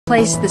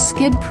Place the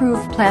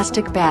skid-proof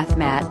plastic bath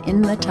mat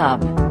in the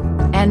tub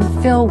and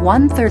fill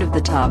 1/3 of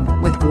the tub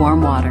with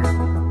warm water.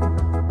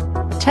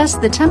 Test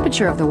the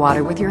temperature of the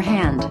water with your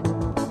hand.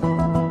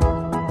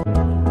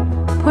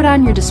 Put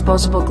on your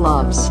disposable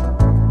gloves.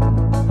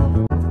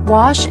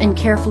 Wash and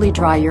carefully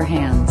dry your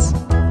hands.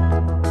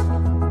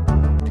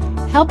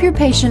 Help your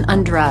patient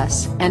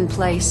undress and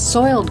place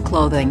soiled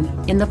clothing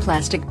in the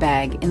plastic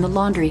bag in the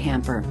laundry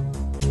hamper.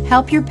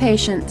 Help your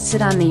patient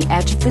sit on the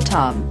edge of the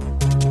tub.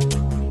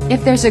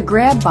 If there's a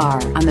grab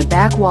bar on the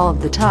back wall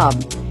of the tub,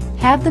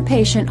 have the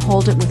patient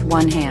hold it with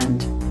one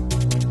hand.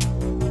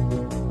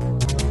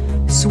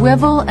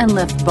 Swivel and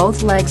lift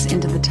both legs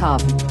into the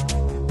tub.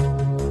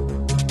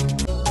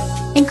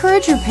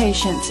 Encourage your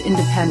patient's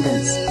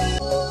independence.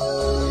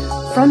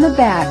 From the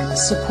back,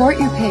 support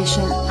your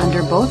patient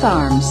under both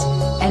arms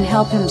and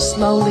help him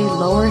slowly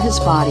lower his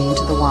body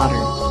into the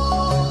water.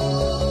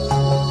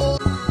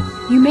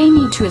 You may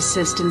need to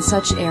assist in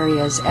such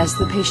areas as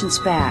the patient's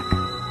back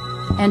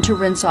and to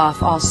rinse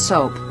off all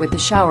soap with a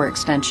shower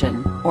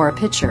extension or a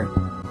pitcher.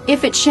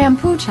 If it's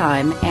shampoo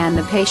time and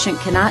the patient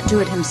cannot do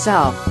it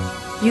himself,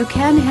 you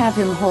can have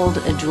him hold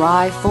a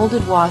dry,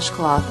 folded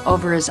washcloth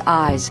over his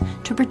eyes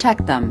to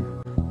protect them.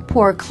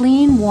 Pour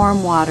clean,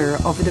 warm water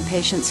over the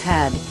patient's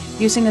head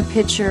using a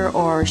pitcher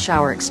or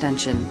shower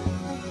extension.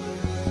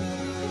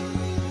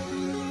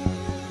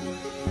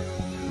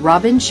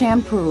 Rub in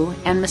shampoo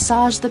and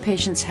massage the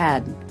patient's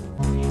head.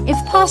 If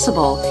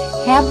possible,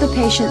 have the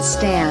patient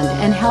stand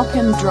and help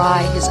him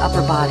dry his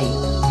upper body.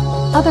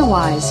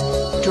 Otherwise,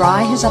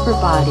 dry his upper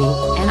body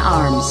and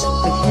arms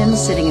with him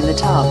sitting in the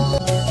tub.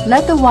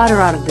 Let the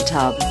water out of the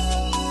tub.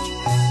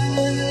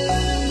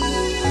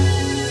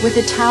 With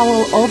a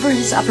towel over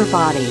his upper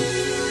body,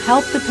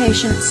 help the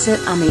patient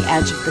sit on the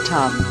edge of the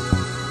tub.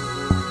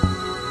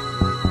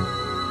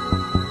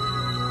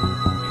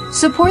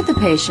 Support the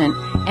patient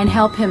and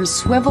help him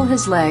swivel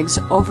his legs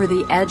over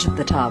the edge of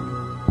the tub.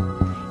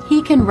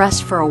 He can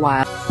rest for a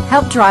while.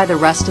 Help dry the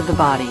rest of the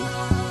body,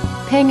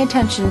 paying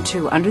attention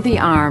to under the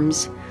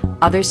arms,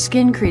 other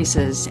skin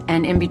creases,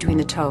 and in between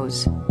the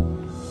toes.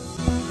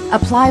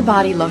 Apply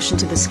body lotion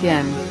to the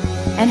skin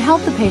and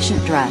help the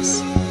patient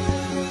dress.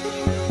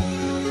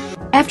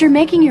 After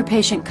making your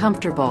patient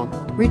comfortable,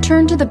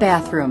 return to the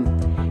bathroom.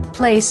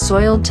 Place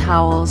soiled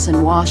towels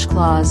and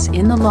washcloths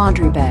in the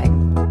laundry bag.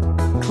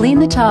 Clean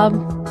the tub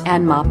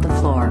and mop the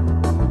floor.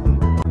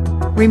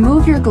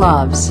 Remove your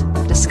gloves,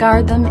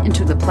 discard them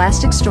into the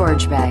plastic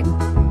storage bag.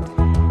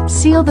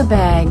 Seal the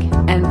bag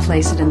and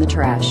place it in the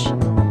trash.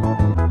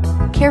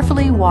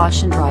 Carefully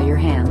wash and dry your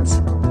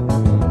hands.